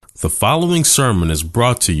The following sermon is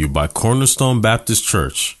brought to you by Cornerstone Baptist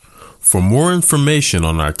Church. For more information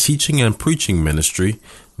on our teaching and preaching ministry,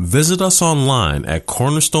 visit us online at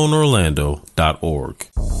cornerstoneorlando.org.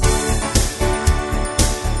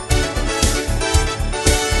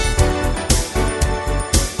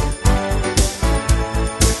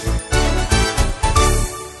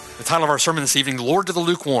 The title of our sermon this evening, The Lord to the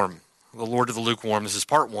Lukewarm. The Lord to the Lukewarm. This is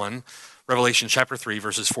part 1, Revelation chapter 3,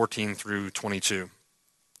 verses 14 through 22.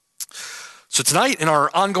 So tonight, in our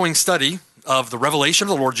ongoing study of the revelation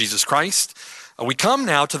of the Lord Jesus Christ, we come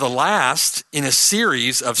now to the last in a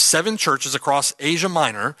series of 7 churches across Asia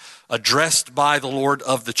Minor addressed by the Lord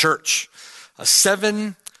of the church.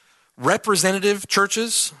 7 representative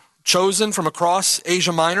churches chosen from across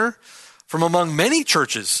Asia Minor, from among many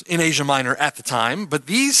churches in Asia Minor at the time, but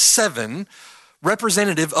these 7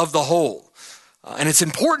 representative of the whole. And it's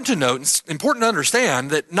important to note, it's important to understand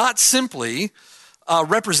that not simply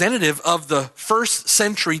representative of the first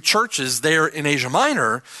century churches there in Asia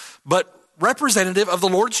Minor, but representative of the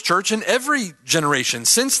Lord's church in every generation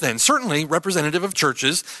since then, certainly representative of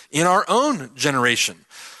churches in our own generation.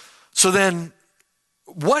 So then,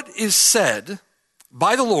 what is said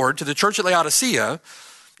by the Lord to the church at Laodicea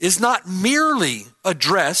is not merely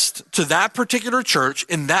addressed to that particular church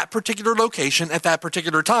in that particular location at that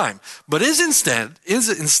particular time, but is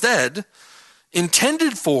instead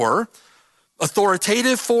intended for,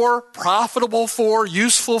 authoritative for, profitable for,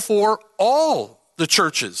 useful for all the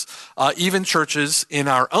churches, even churches in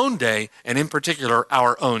our own day, and in particular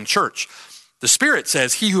our own church. The Spirit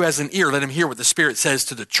says, he who has an ear, let him hear what the Spirit says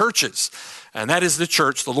to the churches. And that is the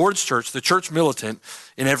church, the Lord's church, the church militant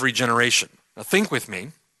in every generation. Now think with me.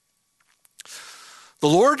 The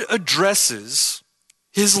Lord addresses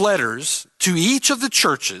his letters to each of the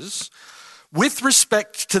churches with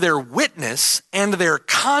respect to their witness and their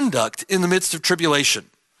conduct in the midst of tribulation.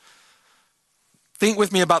 Think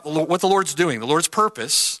with me about what the Lord's doing, the Lord's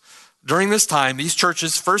purpose during this time, these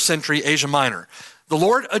churches, first century Asia Minor. The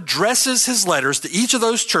Lord addresses his letters to each of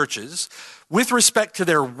those churches with respect to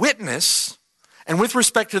their witness and with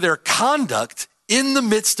respect to their conduct in the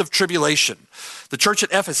midst of tribulation. The church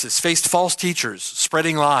at Ephesus faced false teachers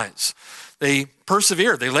spreading lies. They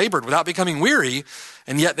persevered, they labored without becoming weary,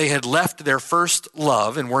 and yet they had left their first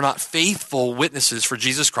love and were not faithful witnesses for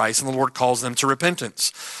Jesus Christ, and the Lord calls them to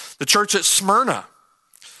repentance. The church at Smyrna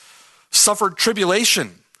suffered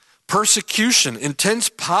tribulation, persecution, intense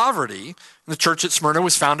poverty, and the church at Smyrna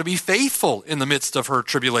was found to be faithful in the midst of her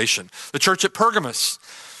tribulation. The church at Pergamos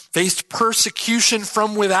faced persecution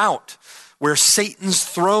from without, where Satan's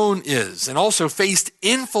throne is, and also faced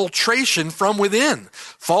infiltration from within.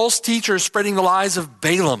 False teachers spreading the lies of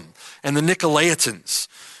Balaam and the Nicolaitans.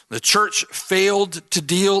 The church failed to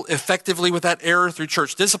deal effectively with that error through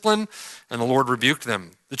church discipline, and the Lord rebuked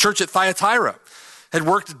them. The church at Thyatira had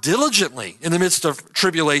worked diligently in the midst of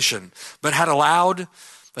tribulation, but had allowed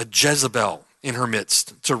a Jezebel in her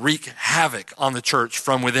midst to wreak havoc on the church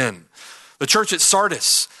from within. The church at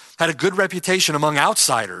Sardis had a good reputation among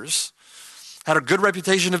outsiders, had a good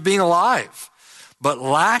reputation of being alive, but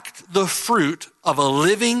lacked the fruit of a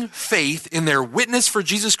living faith in their witness for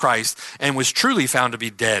Jesus Christ and was truly found to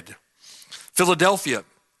be dead. Philadelphia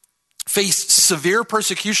faced severe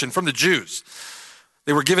persecution from the Jews.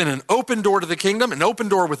 They were given an open door to the kingdom, an open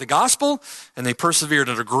door with the gospel, and they persevered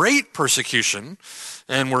under great persecution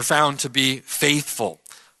and were found to be faithful.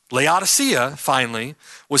 Laodicea, finally,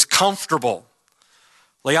 was comfortable.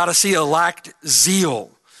 Laodicea lacked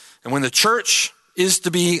zeal. And when the church is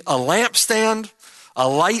to be a lampstand, a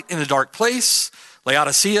light in a dark place,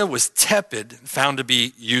 Laodicea was tepid and found to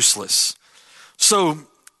be useless. So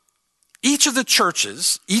each of the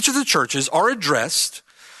churches are addressed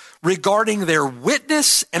regarding their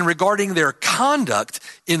witness and regarding their conduct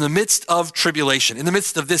in the midst of tribulation, in the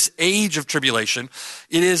midst of this age of tribulation.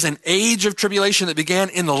 It is an age of tribulation that began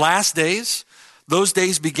in the last days. Those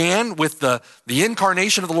days began with the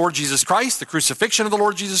incarnation of the Lord Jesus Christ, the crucifixion of the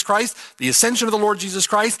Lord Jesus Christ, the ascension of the Lord Jesus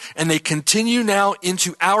Christ, and they continue now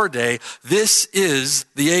into our day. This is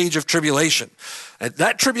the age of tribulation. And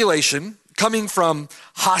that tribulation coming from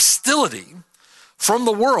hostility from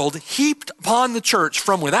the world heaped upon the church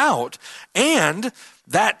from without, and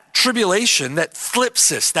that tribulation, that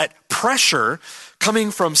thlipsis, that pressure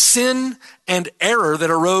coming from sin and error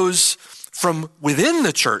that arose from within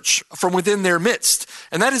the church, from within their midst.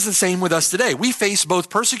 And that is the same with us today. We face both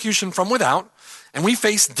persecution from without and we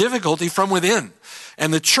face difficulty from within.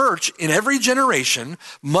 And the church in every generation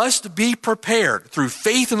must be prepared through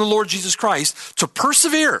faith in the Lord Jesus Christ to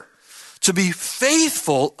persevere, to be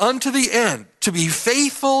faithful unto the end, to be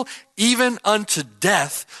faithful even unto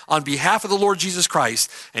death on behalf of the Lord Jesus Christ.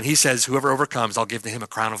 And he says, whoever overcomes, I'll give to him a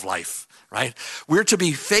crown of life, right? We're to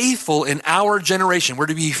be faithful in our generation. We're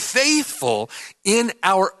to be faithful in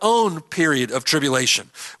our own period of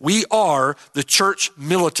tribulation. We are the church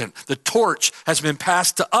militant. The torch has been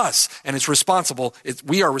passed to us, and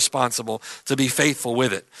we are responsible to be faithful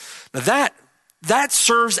with it. Now that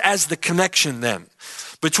serves as the connection then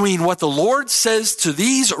between what the Lord says to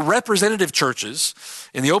these representative churches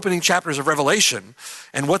in the opening chapters of Revelation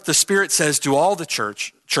and what the Spirit says to all the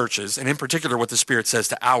churches, and in particular what the Spirit says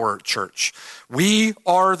to our church. We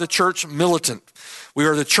are the church militant. We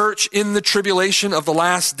are the church in the tribulation of the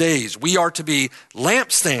last days. We are to be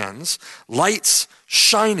lampstands, lights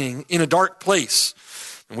shining in a dark place.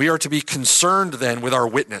 And we are to be concerned then with our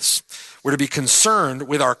witness. We're to be concerned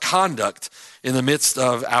with our conduct in the midst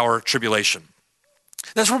of our tribulation.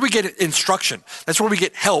 That's where we get instruction. That's where we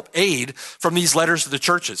get help, aid from these letters to the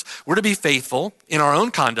churches. We're to be faithful in our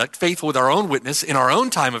own conduct, faithful with our own witness in our own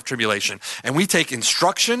time of tribulation. And we take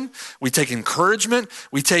instruction, we take encouragement,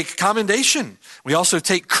 we take commendation. We also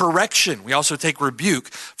take correction. We also take rebuke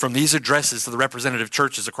from these addresses to the representative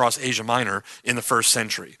churches across Asia Minor in the first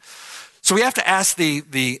century. So we have to ask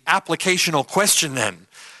the applicational question then,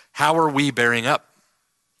 how are we bearing up?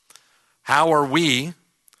 How are we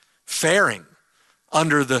faring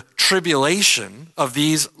under the tribulation of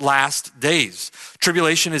these last days?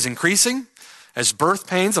 Tribulation is increasing as birth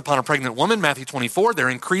pains upon a pregnant woman, Matthew 24. They're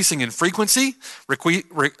increasing in frequency.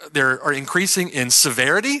 They're increasing in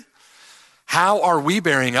severity. How are we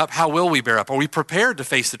bearing up? How will we bear up? Are we prepared to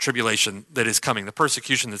face the tribulation that is coming, the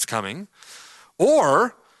persecution that's coming?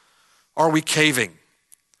 Or are we caving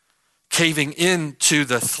into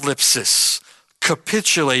the thlipsis,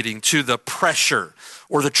 capitulating to the pressure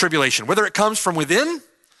or the tribulation, whether it comes from within,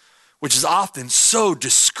 which is often so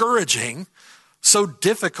discouraging, so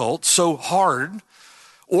difficult, so hard,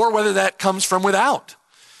 or whether that comes from without.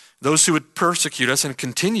 Those who would persecute us and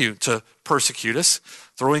continue to persecute us,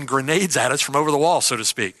 throwing grenades at us from over the wall, so to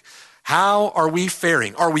speak. How are we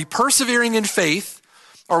faring? Are we persevering in faith?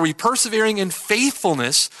 Are we persevering in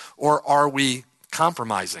faithfulness? Or are we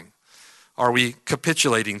compromising? Are we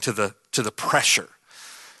capitulating to the pressure?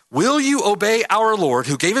 Will you obey our Lord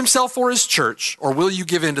who gave himself for his church, or will you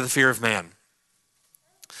give in to the fear of man?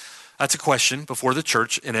 That's a question before the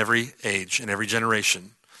church in every age, in every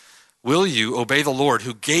generation. Will you obey the Lord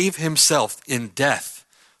who gave himself in death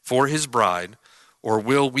for his bride, or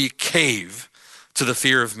will we cave to the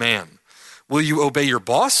fear of man? Will you obey your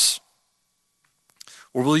boss,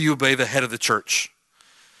 or will you obey the head of the church?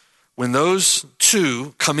 When those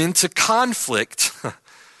two come into conflict,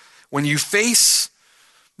 when you face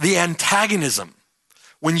the antagonism,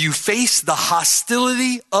 when you face the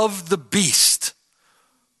hostility of the beast,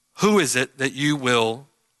 who is it that you will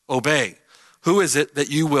obey? Who is it that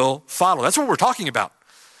you will follow? That's what we're talking about.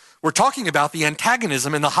 We're talking about the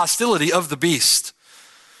antagonism and the hostility of the beast.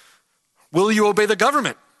 Will you obey the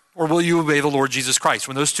government, or will you obey the Lord Jesus Christ?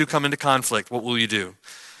 When those two come into conflict, what will you do?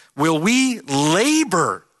 Will we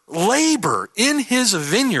labor in his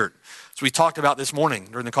vineyard, as we talked about this morning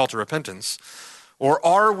during the call to repentance? Or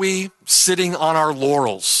are we sitting on our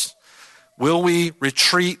laurels? Will we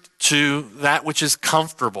retreat to that which is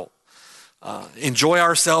comfortable? Enjoy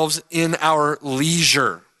ourselves in our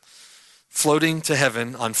leisure, floating to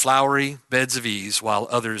heaven on flowery beds of ease while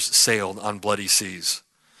others sailed on bloody seas?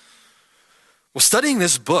 Well, studying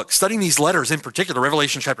this book, studying these letters in particular,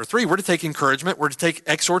 Revelation chapter 3, we're to take encouragement, we're to take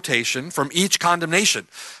exhortation from each condemnation.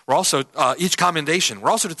 We're also, each commendation.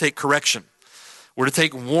 We're also to take correction. We're to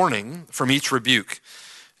take warning from each rebuke.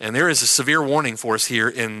 And there is a severe warning for us here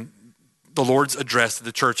in the Lord's address to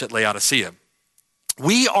the church at Laodicea.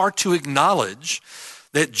 We are to acknowledge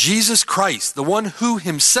that Jesus Christ, the one who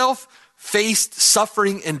himself faced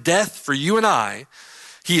suffering and death for you and I,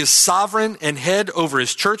 he is sovereign and head over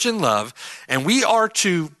his church in love, and we are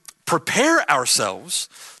to prepare ourselves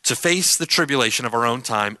to face the tribulation of our own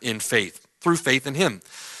time in faith, through faith in him.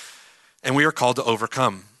 And we are called to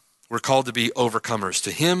overcome. We're called to be overcomers.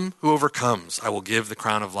 To him who overcomes, I will give the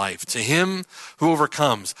crown of life. To him who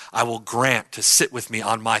overcomes, I will grant to sit with me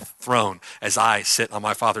on my throne as I sit on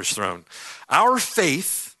my Father's throne. Our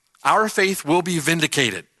faith will be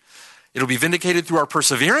vindicated. It'll be vindicated through our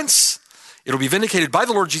perseverance. It'll be vindicated by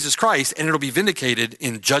the Lord Jesus Christ, and it'll be vindicated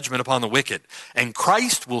in judgment upon the wicked. And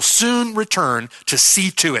Christ will soon return to see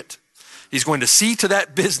to it. He's going to see to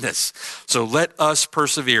that business. So let us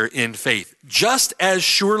persevere in faith. Just as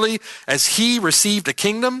surely as he received a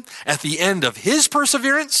kingdom at the end of his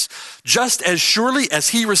perseverance, just as surely as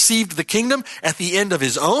he received the kingdom at the end of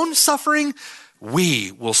his own suffering,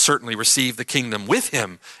 we will certainly receive the kingdom with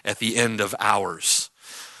him at the end of ours.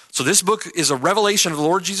 So this book is a revelation of the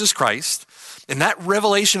Lord Jesus Christ. And that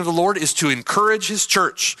revelation of the Lord is to encourage his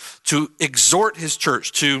church, to exhort his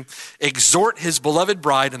church, to exhort his beloved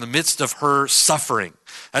bride in the midst of her suffering.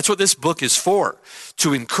 That's what this book is for,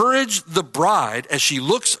 to encourage the bride as she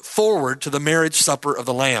looks forward to the marriage supper of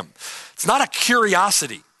the Lamb. It's not a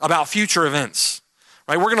curiosity about future events,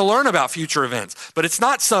 right? We're going to learn about future events, but it's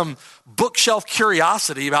not some bookshelf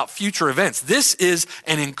curiosity about future events. This is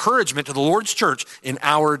an encouragement to the Lord's church in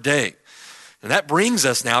our day. And that brings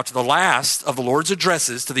us now to the last of the Lord's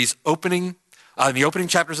addresses to these in the opening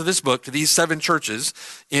chapters of this book, to these 7 churches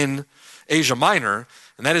in Asia Minor,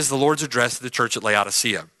 and that is the Lord's address to the church at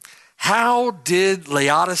Laodicea. How did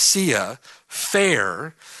Laodicea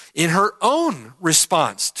fare in her own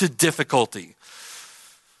response to difficulty,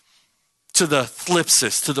 to the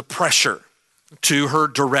thlipsis, to the pressure, to her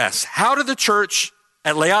duress? How did the church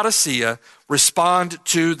at Laodicea respond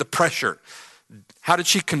to the pressure? How did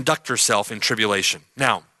she conduct herself in tribulation?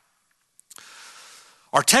 Now,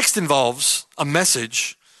 our text involves a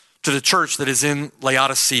message to the church that is in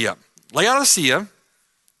Laodicea. Laodicea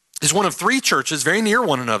is one of 3 churches very near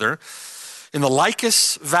one another in the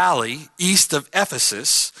Lycus Valley east of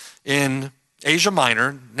Ephesus in Asia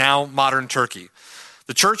Minor, now modern Turkey.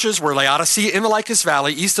 The churches were Laodicea in the Lycus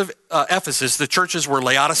Valley east of Ephesus. The churches were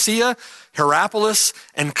Laodicea, Hierapolis,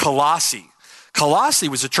 and Colossae. Colossae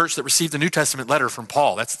was a church that received a New Testament letter from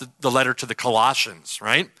Paul. That's the letter to the Colossians,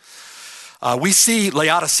 right? We see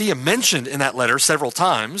Laodicea mentioned in that letter several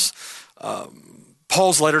times.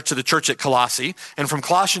 Paul's letter to the church at Colossae. And from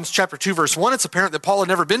Colossians chapter 2, verse 1, it's apparent that Paul had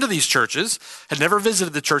never been to these churches, had never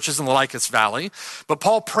visited the churches in the Lycus Valley, but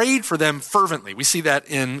Paul prayed for them fervently. We see that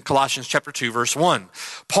in Colossians chapter 2, verse 1.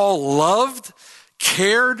 Paul loved,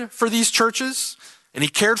 cared for these churches, and he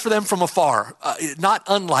cared for them from afar, not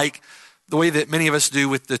unlike the way that many of us do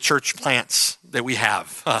with the church plants that we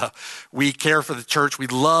have. We care for the church. We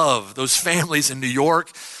love those families in New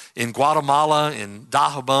York, in Guatemala, in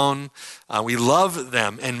Dajabon. We love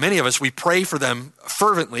them. And many of us, we pray for them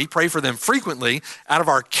fervently, pray for them frequently out of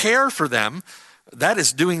our care for them. That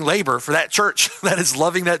is doing labor for that church. That is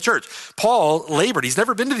loving that church. Paul labored. He's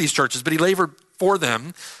never been to these churches, but he labored for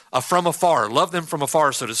them from afar, loved them from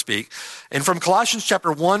afar, so to speak. And from Colossians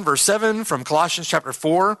chapter 1, verse 7, from Colossians chapter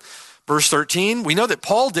 4, verse 13, we know that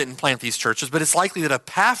Paul didn't plant these churches, but it's likely that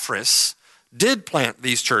Epaphras did plant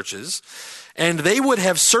these churches, and they would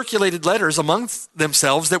have circulated letters amongst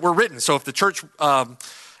themselves that were written. So if the church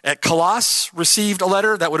at Colossae received a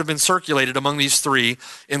letter, that would have been circulated among these 3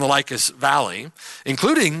 in the Lycus Valley,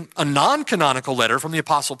 including a non-canonical letter from the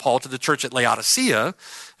Apostle Paul to the church at Laodicea,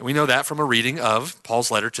 and we know that from a reading of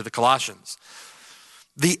Paul's letter to the Colossians.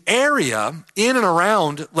 The area in and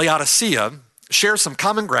around Laodicea shares some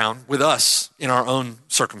common ground with us in our own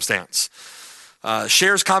circumstance.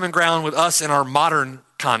 Shares common ground with us in our modern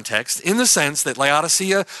context in the sense that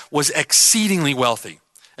Laodicea was exceedingly wealthy,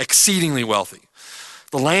 exceedingly wealthy.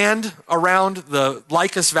 The land around the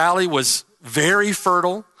Lycus Valley was very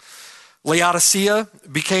fertile. Laodicea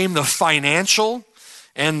became the financial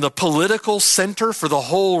and the political center for the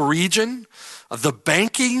whole region, the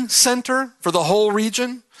banking center for the whole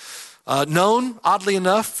region. Known, oddly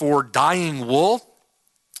enough, for dyeing wool.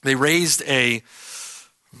 They raised a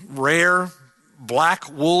rare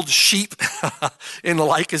black-wooled sheep in the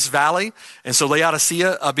Lycus Valley. And so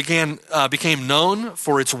Laodicea became known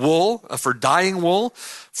for its wool, for dyeing wool,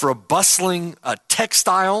 for a bustling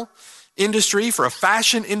textile industry, for a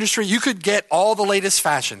fashion industry. You could get all the latest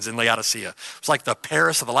fashions in Laodicea. It was like the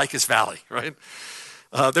Paris of the Lycus Valley, right?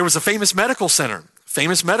 There was a famous medical center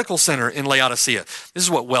in Laodicea. This is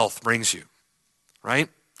what wealth brings you, right?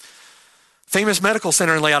 Famous medical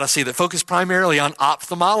center in Laodicea that focused primarily on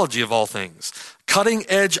ophthalmology of all things.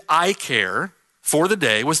 Cutting-edge eye care for the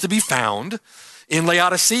day was to be found in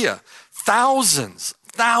Laodicea. Thousands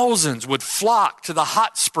would flock to the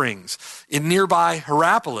hot springs in nearby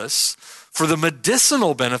Hierapolis for the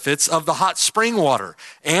medicinal benefits of the hot spring water.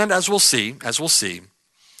 And as we'll see,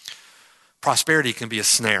 prosperity can be a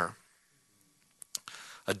snare.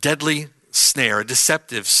 A deadly snare, a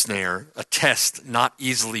deceptive snare, a test not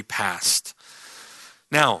easily passed.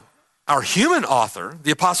 Now, our human author,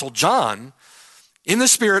 the Apostle John, in the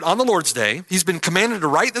Spirit on the Lord's Day, he's been commanded to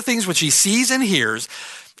write the things which he sees and hears,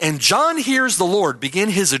 and John hears the Lord begin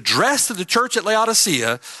his address to the church at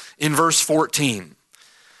Laodicea in verse 14.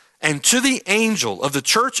 and to the angel of the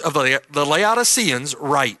church of the Laodiceans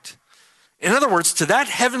write. In other words, to that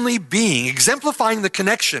heavenly being, exemplifying the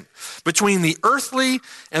connection between the earthly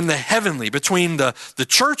and the heavenly, between the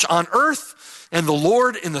church on earth and the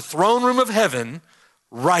Lord in the throne room of heaven,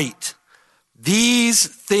 write. These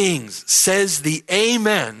things says the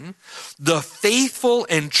Amen, the faithful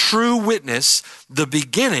and true witness, the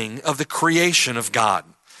beginning of the creation of God.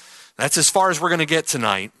 That's as far as we're going to get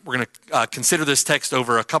tonight. We're going to consider this text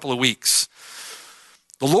over a couple of weeks.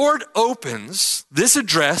 The Lord opens this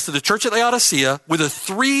address to the church at Laodicea with a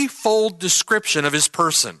threefold description of his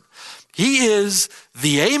person. He is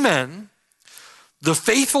the Amen, the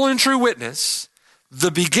faithful and true witness,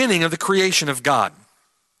 the beginning of the creation of God.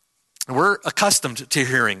 And we're accustomed to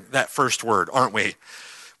hearing that first word, aren't we?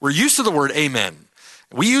 We're used to the word amen.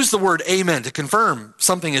 We use the word amen to confirm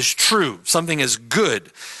something is true, something is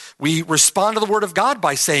good. We respond to the word of God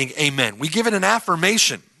by saying amen. We give it an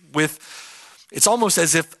affirmation it's almost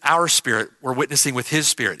as if our spirit were witnessing with his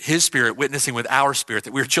spirit witnessing with our spirit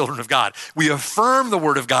that we're children of God. We affirm the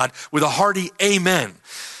word of God with a hearty amen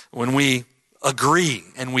when we agree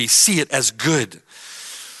and we see it as good.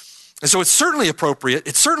 And so it's certainly appropriate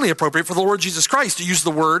for the Lord Jesus Christ to use the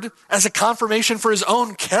word as a confirmation for his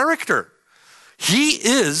own character. He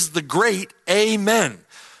is the great Amen.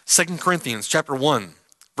 2 Corinthians chapter 1,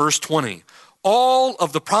 verse 20. All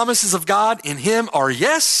of the promises of God in him are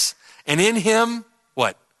yes, and in him,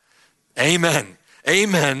 what? Amen.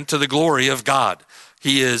 Amen to the glory of God.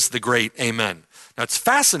 He is the great Amen. Now it's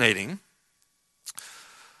fascinating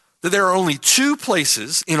that there are only two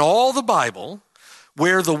places in all the Bible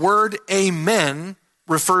where the word amen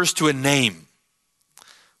refers to a name.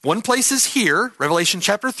 One place is here, Revelation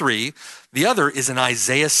chapter 3. The other is in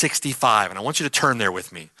Isaiah 65. And I want you to turn there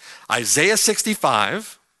with me. Isaiah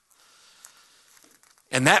 65.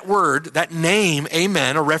 And that word, that name,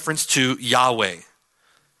 amen, a reference to Yahweh.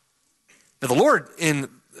 Now the Lord, in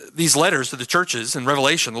these letters to the churches in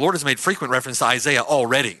Revelation, the Lord has made frequent reference to Isaiah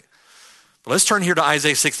already. But let's turn here to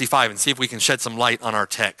Isaiah 65 and see if we can shed some light on our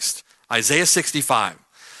text. Isaiah 65.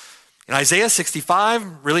 In Isaiah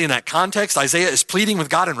 65, really in that context, Isaiah is pleading with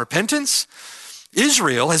God in repentance.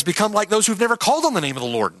 Israel has become like those who've never called on the name of the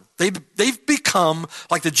Lord. They've become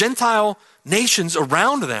like the Gentile nations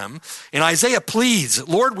around them. And Isaiah pleads,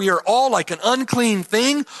 Lord, we are all like an unclean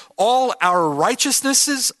thing. All our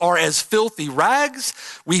righteousnesses are as filthy rags.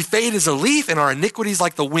 We fade as a leaf, and our iniquities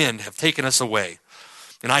like the wind have taken us away.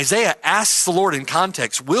 And Isaiah asks the Lord in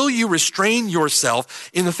context, will you restrain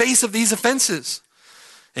yourself in the face of these offenses?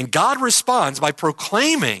 And God responds by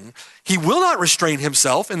proclaiming he will not restrain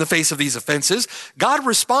himself in the face of these offenses. God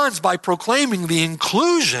responds by proclaiming the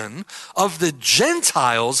inclusion of the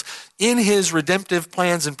Gentiles in his redemptive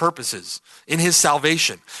plans and purposes, in his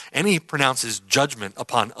salvation. And he pronounces judgment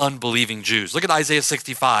upon unbelieving Jews. Look at Isaiah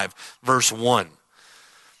 65, verse 1.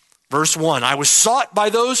 Verse 1, I was sought by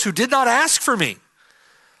those who did not ask for me.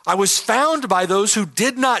 I was found by those who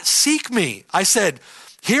did not seek me. I said,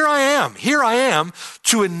 here I am,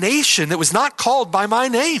 to a nation that was not called by my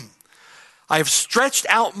name. I have stretched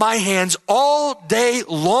out my hands all day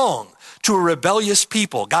long to a rebellious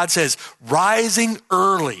people. God says, rising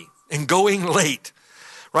early and going late,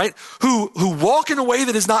 right? Who walk in a way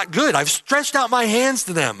that is not good. I've stretched out my hands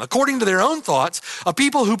to them, according to their own thoughts, a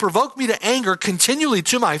people who provoke me to anger continually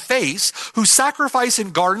to my face, who sacrifice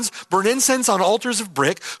in gardens, burn incense on altars of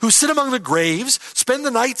brick, who sit among the graves, spend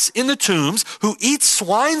the nights in the tombs, who eat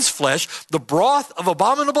swine's flesh, the broth of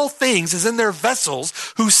abominable things is in their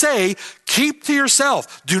vessels, who say, keep to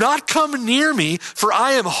yourself, do not come near me, for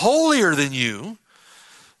I am holier than you.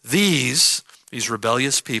 These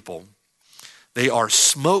rebellious people, they are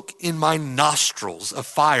smoke in my nostrils, a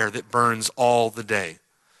fire that burns all the day.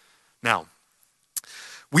 Now,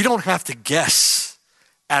 we don't have to guess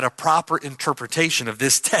at a proper interpretation of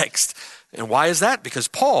this text. And why is that? Because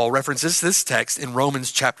Paul references this text in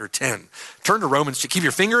Romans chapter 10. Turn to Romans, keep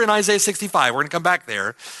your finger in Isaiah 65. We're going to come back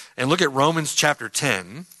there and look at Romans chapter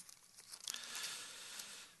 10.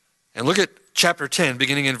 And look at chapter 10,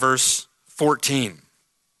 beginning in verse 14.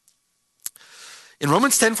 In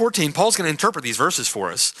Romans 10:14, Paul's going to interpret these verses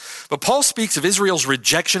for us. But Paul speaks of Israel's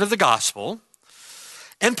rejection of the gospel.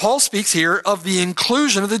 And Paul speaks here of the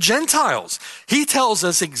inclusion of the Gentiles. He tells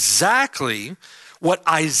us exactly what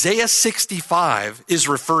Isaiah 65 is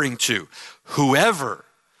referring to. Whoever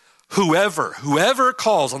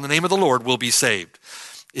calls on the name of the Lord will be saved.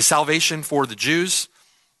 Is salvation for the Jews?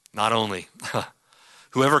 Not only.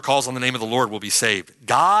 Whoever calls on the name of the Lord will be saved.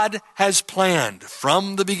 God has planned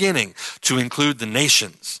from the beginning to include the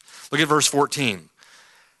nations. Look at verse 14.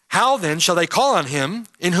 How then shall they call on him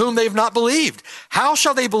in whom they've not believed? How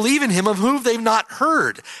shall they believe in him of whom they've not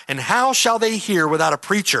heard? And how shall they hear without a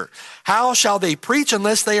preacher? How shall they preach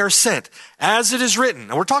unless they are sent? As it is written.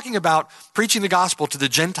 And we're talking about preaching the gospel to the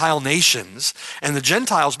Gentile nations, and the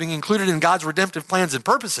Gentiles being included in God's redemptive plans and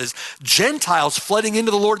purposes, Gentiles flooding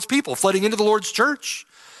into the Lord's people, flooding into the Lord's church.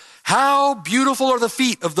 How beautiful are the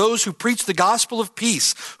feet of those who preach the gospel of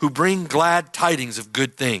peace, who bring glad tidings of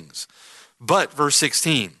good things. But, verse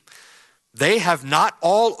 16, they have not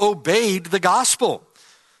all obeyed the gospel.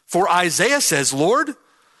 For Isaiah says, Lord,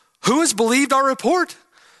 who has believed our report?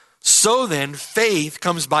 So then, faith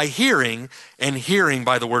comes by hearing, and hearing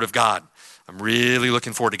by the word of God. I'm really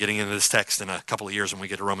looking forward to getting into this text in a couple of years when we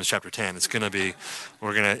get to Romans chapter 10.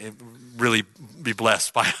 We're going to really be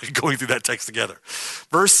blessed by going through that text together.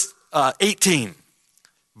 Verse 18,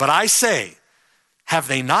 but I say, have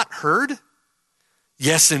they not heard?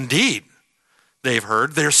 Yes, indeed. They've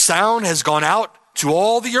heard. Their sound has gone out to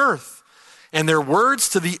all the earth, and their words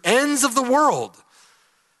to the ends of the world.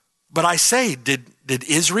 But I say, did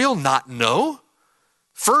Israel not know?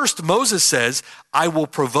 First, Moses says, I will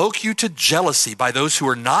provoke you to jealousy by those who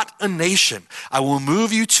are not a nation. I will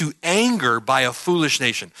move you to anger by a foolish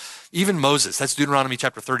nation. Even Moses, that's Deuteronomy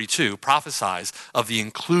chapter 32, prophesies of the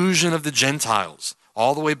inclusion of the Gentiles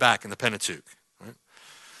all the way back in the Pentateuch. Right?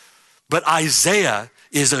 But Isaiah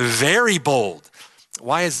is very bold.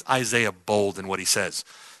 Why is Isaiah bold in what he says?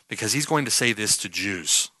 Because he's going to say this to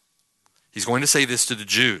Jews. He's going to say this to the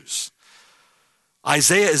Jews.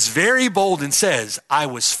 Isaiah is very bold and says, I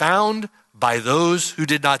was found by those who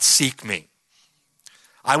did not seek me.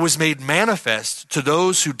 I was made manifest to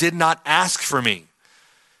those who did not ask for me.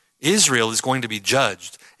 Israel is going to be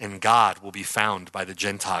judged, and God will be found by the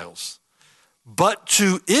Gentiles. But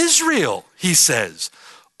to Israel, he says,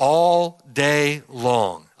 all day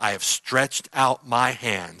long I have stretched out my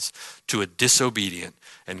hands to a disobedient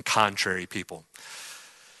and contrary people.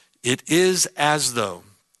 It is as though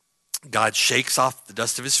God shakes off the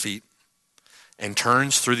dust of his feet and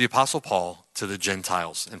turns through the Apostle Paul to the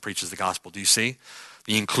Gentiles and preaches the gospel. Do you see?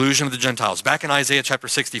 The inclusion of the Gentiles. Back in Isaiah chapter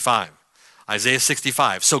 65. Isaiah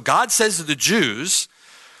 65. So God says to the Jews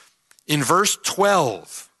in verse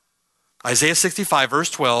 12, Isaiah 65, verse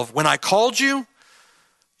 12, when I called you,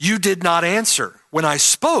 you did not answer. When I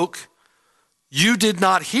spoke, you did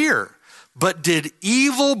not hear, but did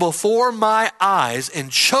evil before my eyes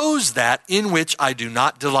and chose that in which I do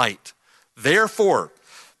not delight. Therefore,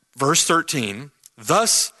 verse 13,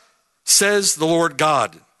 thus says the Lord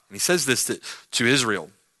God, and he says this to Israel,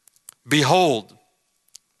 behold,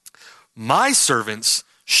 my servants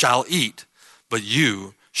shall eat, but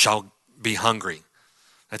you shall be hungry.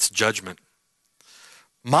 That's judgment.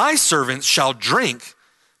 My servants shall drink,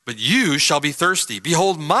 but you shall be thirsty.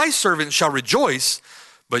 Behold, my servants shall rejoice,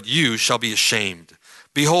 but you shall be ashamed.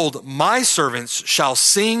 Behold, my servants shall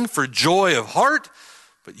sing for joy of heart,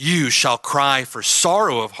 but you shall cry for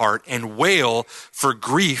sorrow of heart and wail for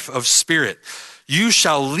grief of spirit. You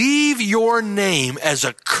shall leave your name as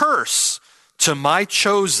a curse to my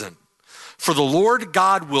chosen, for the Lord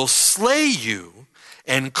God will slay you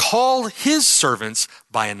and call his servants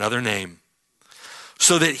by another name,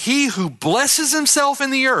 so that he who blesses himself in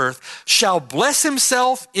the earth shall bless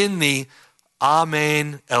himself in the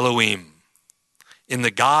Amen Elohim, in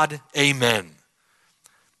the God Amen.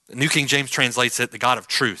 The New King James translates it, the God of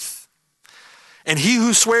truth. And he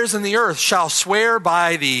who swears in the earth shall swear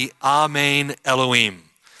by the Amen Elohim,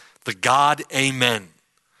 the God Amen,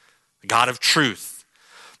 the God of truth.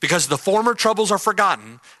 Because the former troubles are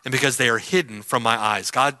forgotten and because they are hidden from my eyes.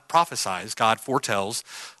 God prophesies, God foretells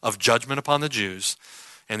of judgment upon the Jews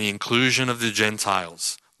and the inclusion of the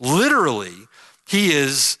Gentiles. Literally, he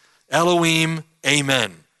is Elohim,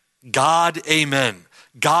 amen. God, amen.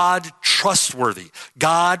 God trustworthy.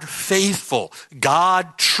 God faithful.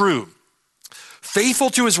 God true. Faithful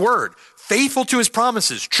to his word. Faithful to his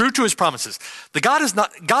promises, true to his promises. God is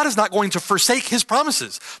not going to forsake his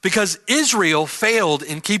promises because Israel failed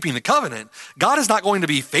in keeping the covenant. God is not going to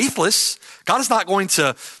be faithless. God is not going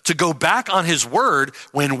to go back on his word.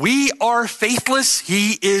 When we are faithless,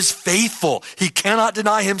 he is faithful. He cannot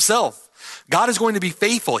deny himself. God is going to be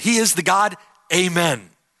faithful. He is the God, amen.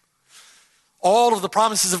 All of the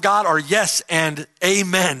promises of God are yes and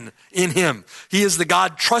amen in him. He is the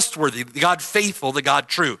God trustworthy, the God faithful, the God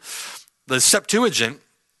true. The Septuagint,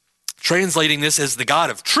 translating this as the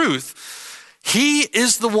God of truth, he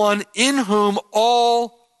is the one in whom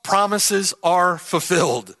all promises are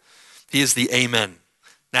fulfilled. He is the Amen.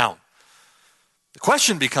 Now, the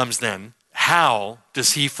question becomes then, how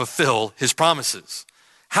does he fulfill his promises?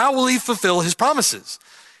 How will he fulfill his promises?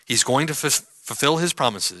 He's going to fulfill fulfill his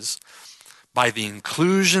promises by the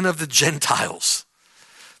inclusion of the Gentiles.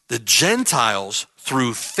 The Gentiles,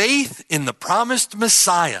 through faith in the promised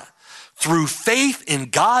Messiah, through faith in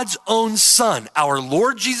God's own Son, our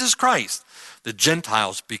Lord Jesus Christ, the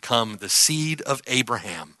Gentiles become the seed of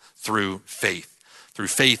Abraham through faith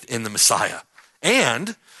in the Messiah.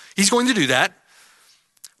 And he's going to do that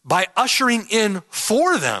by ushering in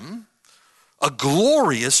for them a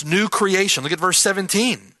glorious new creation. Look at verse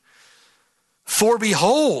 17. For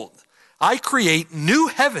behold, I create new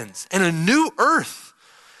heavens and a new earth,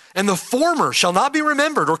 and the former shall not be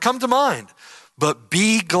remembered or come to mind. But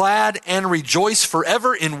be glad and rejoice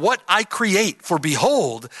forever in what I create. For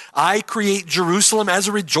behold, I create Jerusalem as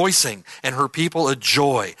a rejoicing, and her people a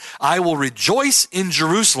joy. I will rejoice in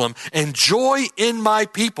Jerusalem and joy in my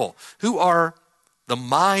people. Who are the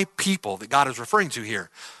my people that God is referring to here?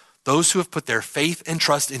 Those who have put their faith and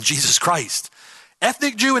trust in Jesus Christ.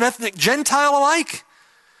 Ethnic Jew and ethnic Gentile alike.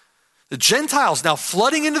 The Gentiles now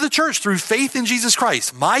flooding into the church through faith in Jesus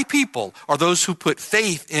Christ. My people are those who put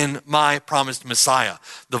faith in my promised Messiah.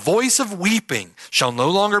 The voice of weeping shall no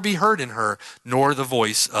longer be heard in her, nor the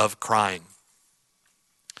voice of crying.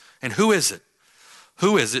 And who is it?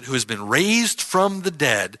 Who is it who has been raised from the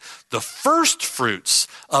dead, the first fruits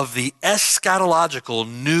of the eschatological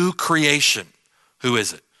new creation? Who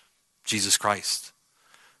is it? Jesus Christ.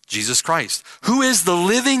 Jesus Christ. Who is the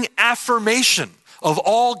living affirmation of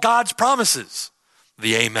all God's promises?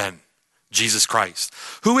 The Amen, Jesus Christ.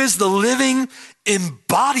 Who is the living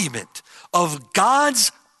embodiment of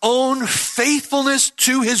God's own faithfulness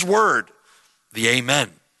to his word? The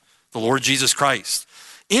Amen, the Lord Jesus Christ.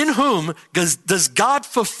 In whom does God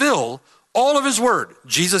fulfill all of his word?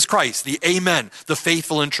 Jesus Christ, the Amen, the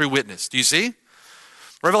faithful and true witness. Do you see?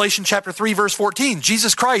 Revelation chapter 3, verse 14,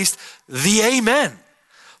 Jesus Christ, the Amen,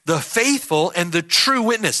 the faithful and the true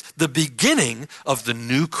witness, the beginning of the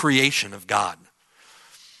new creation of God.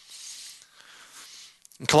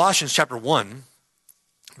 In Colossians chapter 1,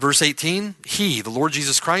 verse 18, he, the Lord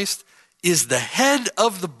Jesus Christ, is the head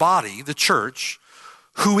of the body, the church,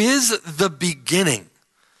 who is the beginning,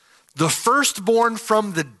 the firstborn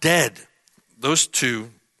from the dead. Those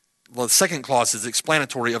two, well, the second clause is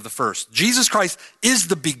explanatory of the first. Jesus Christ is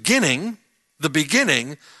the beginning,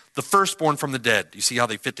 the firstborn from the dead. You see how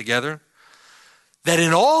they fit together? That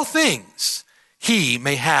in all things he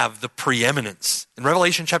may have the preeminence. In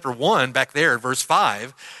Revelation chapter 1, back there, verse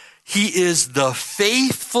 5, he is the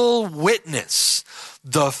faithful witness,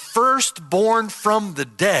 the firstborn from the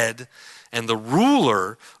dead, and the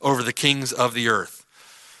ruler over the kings of the earth.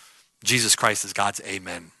 Jesus Christ is God's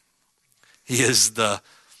Amen. He is the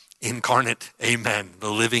incarnate Amen,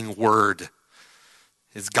 the living word.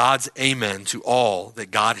 It's God's amen to all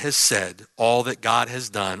that God has said, all that God has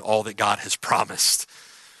done, all that God has promised.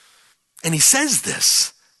 And he says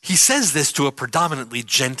this to a predominantly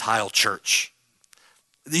Gentile church.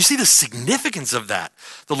 You see the significance of that.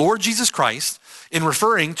 The Lord Jesus Christ, in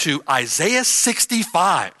referring to Isaiah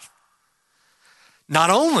 65, not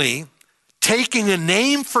only taking a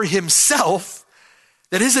name for himself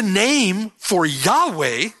that is a name for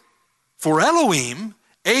Yahweh, for Elohim,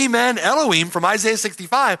 Amen, Elohim from Isaiah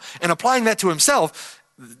 65, and applying that to himself,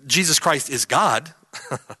 Jesus Christ is God,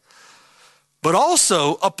 but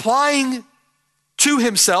also applying to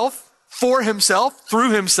himself, for himself,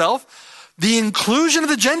 through himself, the inclusion of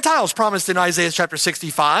the Gentiles promised in Isaiah chapter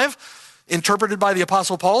 65, interpreted by the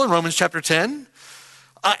Apostle Paul in Romans chapter 10,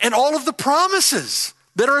 and all of the promises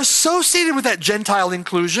that are associated with that Gentile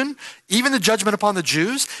inclusion, even the judgment upon the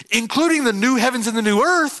Jews, including the new heavens and the new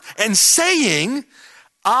earth, and saying,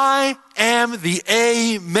 I am the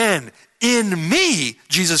Amen. In me,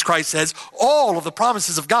 Jesus Christ says, all of the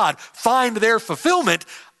promises of God find their fulfillment.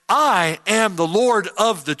 I am the Lord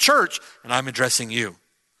of the church, and I'm addressing you.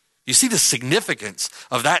 You see the significance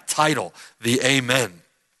of that title, the Amen.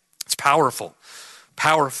 It's powerful,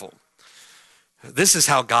 powerful. This is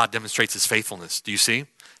how God demonstrates his faithfulness. Do you see?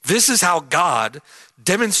 This is how God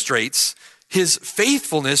demonstrates his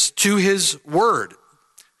faithfulness to his word.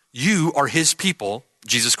 You are his people.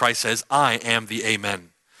 Jesus Christ says, I am the Amen.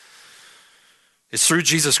 It's through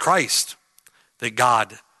Jesus Christ that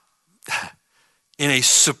God, in a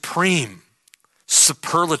supreme,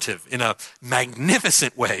 superlative, in a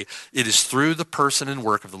magnificent way, it is through the person and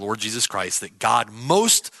work of the Lord Jesus Christ that God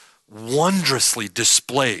most wondrously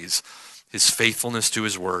displays his faithfulness to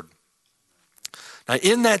his word. Now,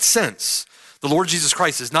 in that sense, the Lord Jesus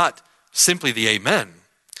Christ is not simply the Amen.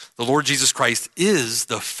 The Lord Jesus Christ is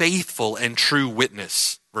the faithful and true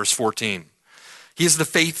witness. Verse 14. He is the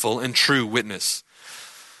faithful and true witness.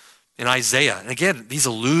 in Isaiah. And again, these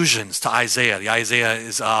allusions to Isaiah. The Isaiah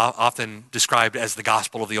is often described as the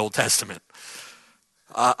gospel of the Old Testament.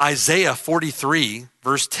 Isaiah 43,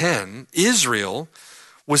 verse 10, Israel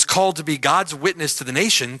was called to be God's witness to the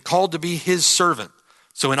nation, called to be his servant.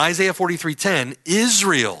 So in Isaiah 43:10,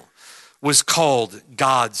 Israel was called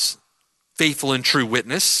God's faithful and true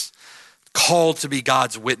witness, called to be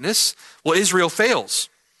God's witness. Well, Israel fails.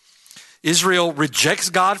 Israel rejects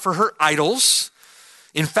God for her idols.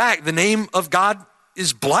 In fact, the name of God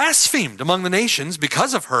is blasphemed among the nations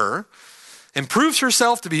because of her, and proves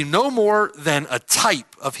herself to be no more than a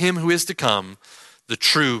type of him who is to come, the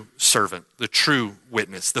true servant, the true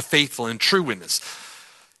witness, the faithful and true witness.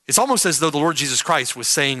 It's almost as though the Lord Jesus Christ was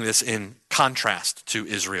saying this in contrast to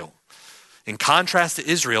Israel. In contrast to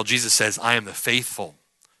Israel, Jesus says, I am the faithful,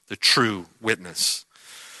 the true witness.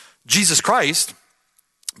 Jesus Christ,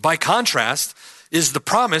 by contrast, is the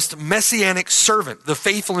promised messianic servant, the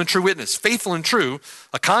faithful and true witness. Faithful and true,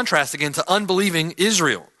 a contrast again to unbelieving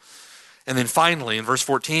Israel. And then finally, in verse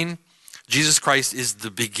 14, Jesus Christ is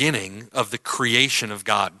the beginning of the creation of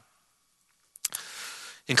God.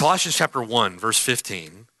 In Colossians chapter 1, verse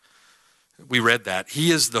 15, we read that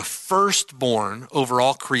he is the firstborn over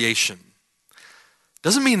all creation.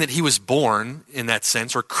 Doesn't mean that he was born in that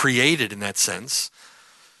sense or created in that sense.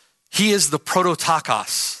 He is the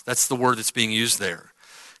prototokos. That's the word that's being used there.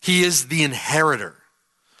 He is the inheritor.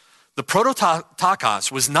 The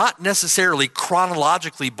prototokos was not necessarily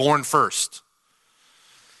chronologically born first.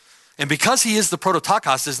 And because he is the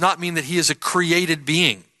prototokos does not mean that he is a created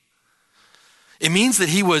being. It means that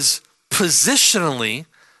he was positionally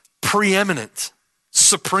preeminent,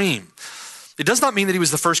 supreme. It does not mean that he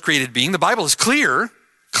was the first created being. The Bible is clear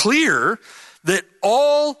that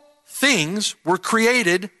all things were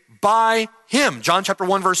created by him. John chapter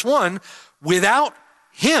 1, verse 1, without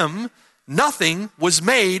him, nothing was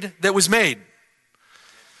made that was made.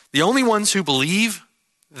 The only ones who believe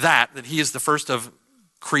that he is the first of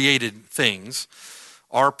created things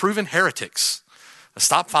are proven heretics.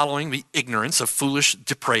 Stop following the ignorance of foolish,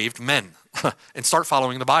 depraved men and start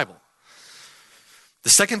following the Bible. The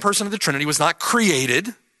second person of the Trinity was not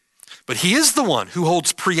created, but he is the one who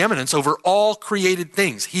holds preeminence over all created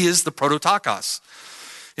things. He is the prototokos.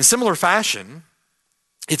 In similar fashion,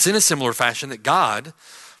 it's in a similar fashion that God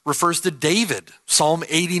refers to David, Psalm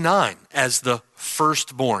 89, as the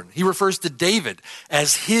firstborn. He refers to David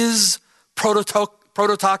as his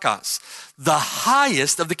prototokos, the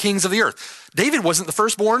highest of the kings of the earth. David wasn't the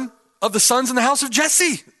firstborn of the sons in the house of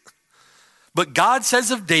Jesse. But God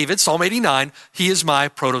says of David, Psalm 89, he is my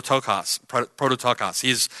prototokos. He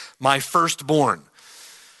is my firstborn.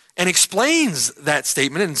 And explains that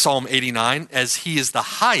statement in Psalm 89 as he is the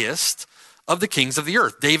highest of the kings of the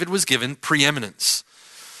earth. David was given preeminence.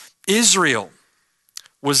 Israel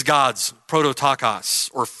was God's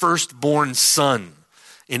prototokos, or firstborn son,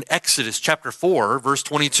 in Exodus chapter 4, verse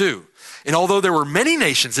 22. And although there were many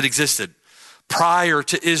nations that existed prior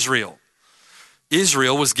to Israel,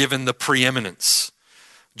 Israel was given the preeminence.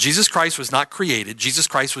 Jesus Christ was not created. Jesus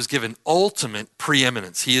Christ was given ultimate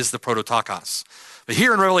preeminence. He is the prototokos. But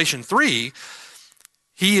here in Revelation 3,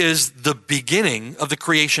 he is the beginning of the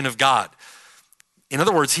creation of God. In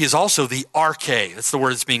other words, he is also the arche. That's the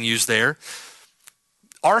word that's being used there.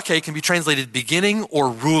 Arche can be translated beginning or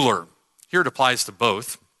ruler. Here it applies to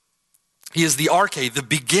both. He is the arche, the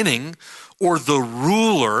beginning or the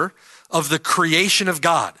ruler of the creation of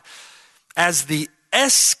God. As the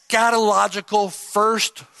eschatological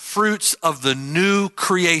first fruits of the new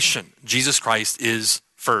creation, Jesus Christ is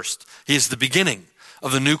first. He is the beginning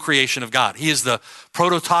of the new creation of God. He is the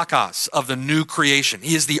prototokos of the new creation.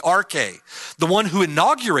 He is the arche, the one who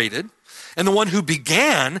inaugurated and the one who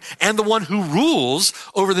began and the one who rules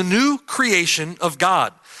over the new creation of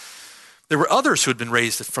God. There were others who had been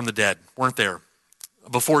raised from the dead, weren't there,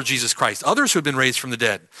 before Jesus Christ? Others who had been raised from the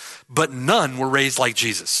dead, but none were raised like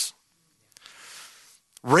Jesus.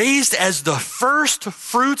 Raised as the first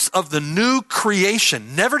fruits of the new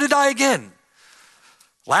creation, never to die again.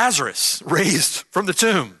 Lazarus raised from the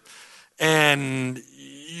tomb. And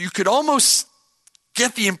you could almost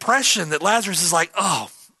get the impression that Lazarus is like,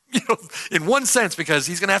 in one sense, because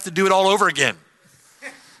he's going to have to do it all over again.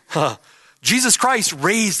 Jesus Christ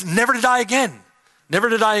raised never to die again.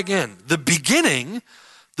 Never to die again. The beginning,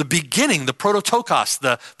 the prototokos,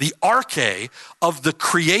 the arche of the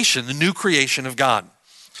creation, the new creation of God.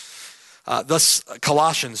 Thus,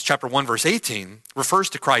 Colossians chapter 1, verse 18 refers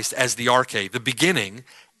to Christ as the arche, the beginning,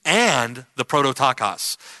 and the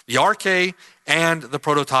prototokos. The arche and the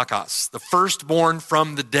prototokos, the firstborn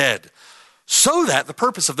from the dead. So that the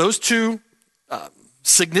purpose of those two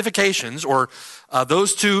significations, or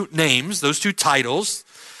those two names, those two titles,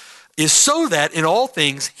 is so that in all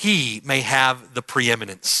things he may have the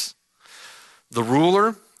preeminence. The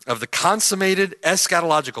ruler of the consummated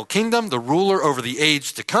eschatological kingdom, the ruler over the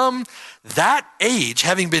age to come, that age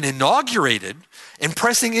having been inaugurated and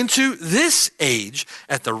pressing into this age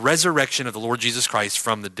at the resurrection of the Lord Jesus Christ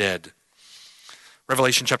from the dead.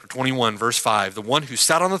 Revelation chapter 21, verse 5, the one who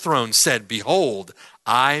sat on the throne said, "Behold,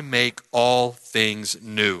 I make all things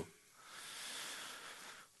new."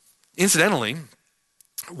 Incidentally,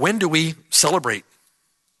 when do we celebrate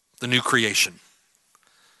the new creation?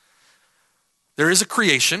 There is a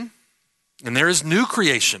creation, and there is new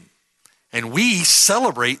creation. And we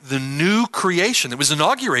celebrate the new creation that was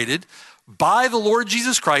inaugurated by the Lord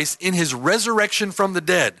Jesus Christ in his resurrection from the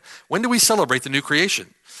dead. When do we celebrate the new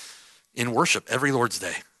creation? In worship, every Lord's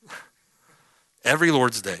Day. Every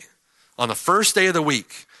Lord's Day. On the first day of the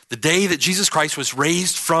week, the day that Jesus Christ was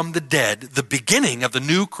raised from the dead, the beginning of the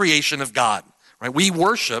new creation of God. Right? We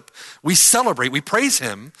worship, we celebrate, we praise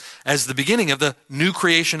him as the beginning of the new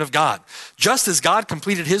creation of God. Just as God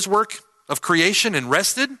completed his work of creation and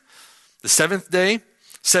rested, the seventh day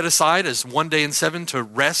set aside as one day in seven to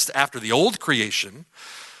rest after the old creation,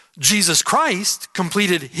 Jesus Christ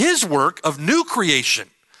completed his work of new creation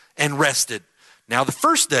and rested. Now the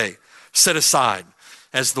first day set aside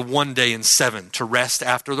as the one day in seven to rest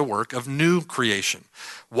after the work of new creation.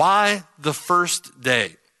 Why the first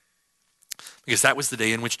day? Because that was the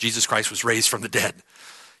day in which Jesus Christ was raised from the dead.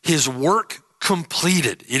 His work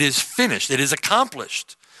completed. It is finished. It is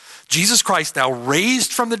accomplished. Jesus Christ now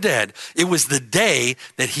raised from the dead. It was the day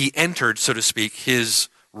that he entered, so to speak, his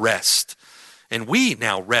rest. And we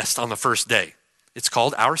now rest on the first day. It's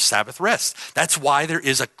called our Sabbath rest. That's why there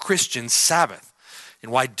is a Christian Sabbath,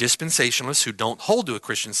 and why dispensationalists who don't hold to a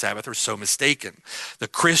Christian Sabbath are so mistaken. The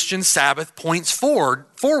Christian Sabbath points forward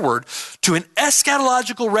to an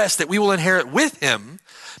eschatological rest that we will inherit with him,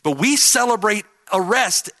 but we celebrate a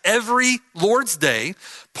rest every Lord's Day,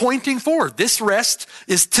 pointing forward. This rest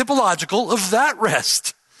is typological of that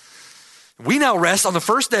rest. We now rest on the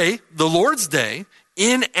first day, the Lord's Day,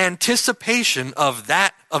 in anticipation of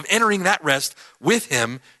entering that rest with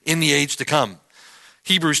him in the age to come.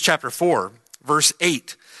 Hebrews chapter 4, verse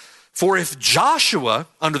 8. For if Joshua,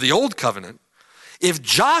 under the old covenant, if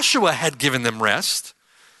Joshua had given them rest,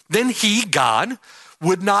 then he, God,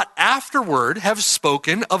 would not afterward have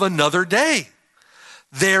spoken of another day.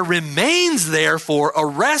 There remains, therefore, a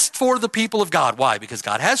rest for the people of God. Why? Because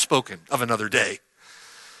God has spoken of another day.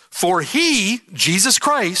 For he, Jesus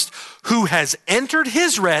Christ, who has entered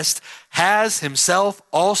his rest, has himself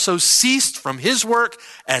also ceased from his work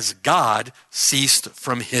as God ceased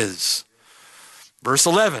from his. Verse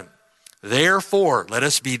 11, therefore, let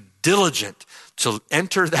us be diligent to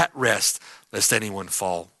enter that rest, lest anyone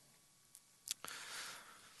fall.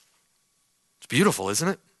 It's beautiful, isn't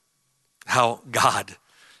it? How God,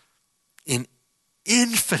 in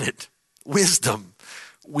infinite wisdom,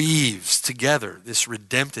 weaves together this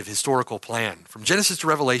redemptive historical plan. From Genesis to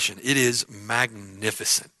Revelation, it is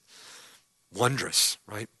magnificent, wondrous,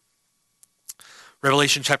 right?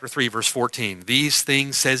 Revelation chapter 3, verse 14. These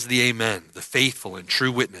things says the Amen, the faithful and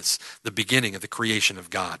true witness, the beginning of the creation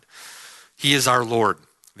of God. He is our Lord,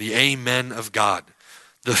 the Amen of God,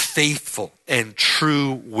 the faithful and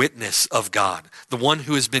true witness of God, the one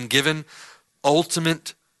who has been given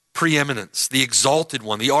ultimate preeminence, the exalted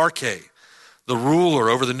one, the arche, the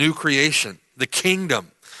ruler over the new creation, the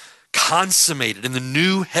kingdom, consummated in the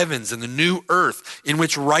new heavens and the new earth in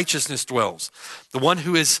which righteousness dwells, the one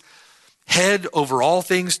who is head over all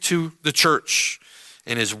things to the church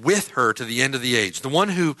and is with her to the end of the age, the one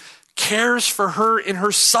who cares for her in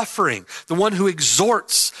her suffering, the one who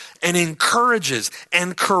exhorts and encourages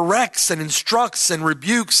and corrects and instructs and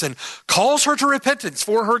rebukes and calls her to repentance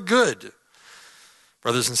for her good.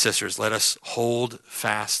 Brothers and sisters, let us hold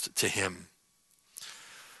fast to him.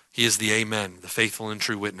 He is the Amen, the faithful and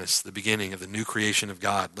true witness, the beginning of the new creation of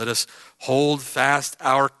God. Let us hold fast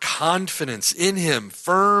our confidence in him,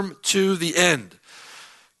 firm to the end.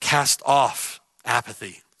 Cast off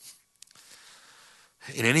apathy.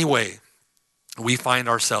 In any way we find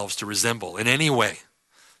ourselves to resemble, in any way,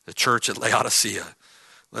 the church at Laodicea,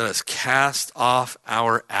 let us cast off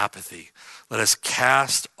our apathy. Let us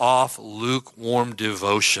cast off lukewarm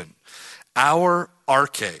devotion. Our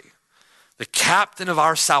arche, the captain of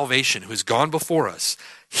our salvation who has gone before us,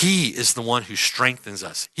 he is the one who strengthens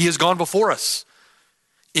us. He has gone before us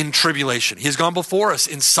in tribulation. He has gone before us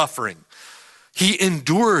in suffering. He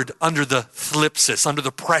endured under the thlipsis, under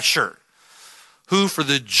the pressure, who for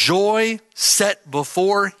the joy set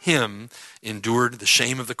before him endured the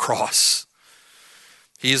shame of the cross.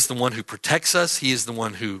 He is the one who protects us. He is the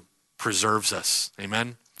one who preserves us.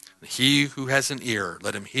 Amen? He who has an ear,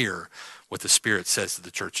 let him hear what the Spirit says to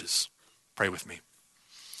the churches. Pray with me.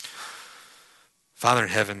 Father in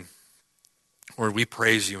heaven, Lord, we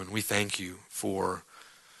praise you and we thank you for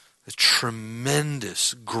the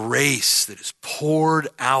tremendous grace that is poured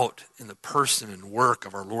out in the person and work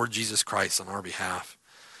of our Lord Jesus Christ on our behalf.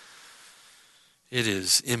 It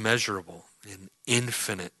is immeasurable and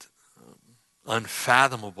infinite,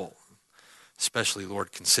 unfathomable, especially,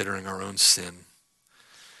 Lord, considering our own sin.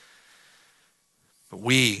 But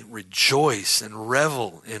we rejoice and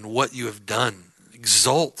revel in what you have done,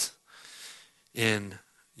 exult in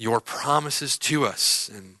your promises to us,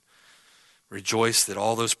 and rejoice that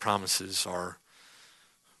all those promises are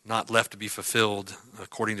not left to be fulfilled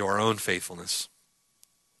according to our own faithfulness,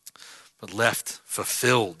 but left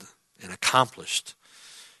fulfilled and accomplished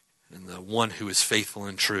in the one who is faithful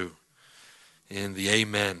and true, in the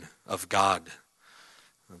Amen of God,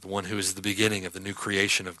 the one who is the beginning of the new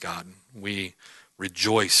creation of God. We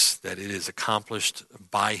rejoice that it is accomplished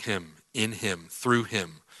by him, in him, through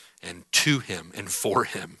him, and to him, and for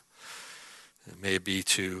him. And may it be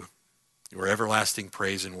to your everlasting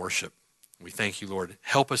praise and worship. We thank you, Lord.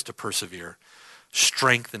 Help us to persevere.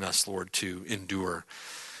 Strengthen us, Lord, to endure.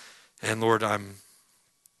 And Lord, I'm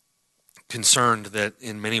concerned that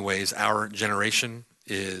in many ways our generation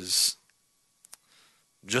is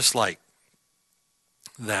just like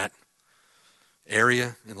that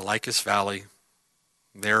area in the Lycus Valley,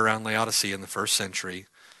 there around Laodicea in the first century,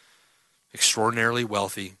 extraordinarily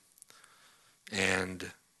wealthy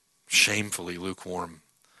and shamefully lukewarm.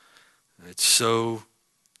 It's so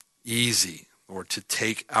easy, Lord, to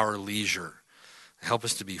take our leisure. Help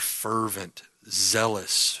us to be fervent,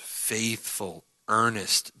 zealous, faithful,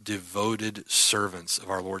 earnest, devoted servants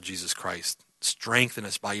of our Lord Jesus Christ. Strengthen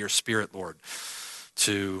us by your Spirit, Lord,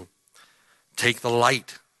 to take the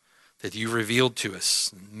light that you revealed to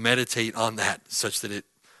us, meditate on that such that it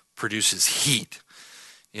produces heat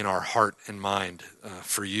in our heart and mind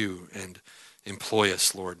for you, and employ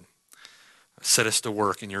us, Lord. Set us to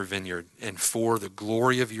work in your vineyard, and for the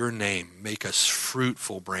glory of your name, make us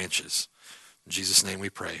fruitful branches. In Jesus' name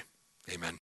we pray. Amen.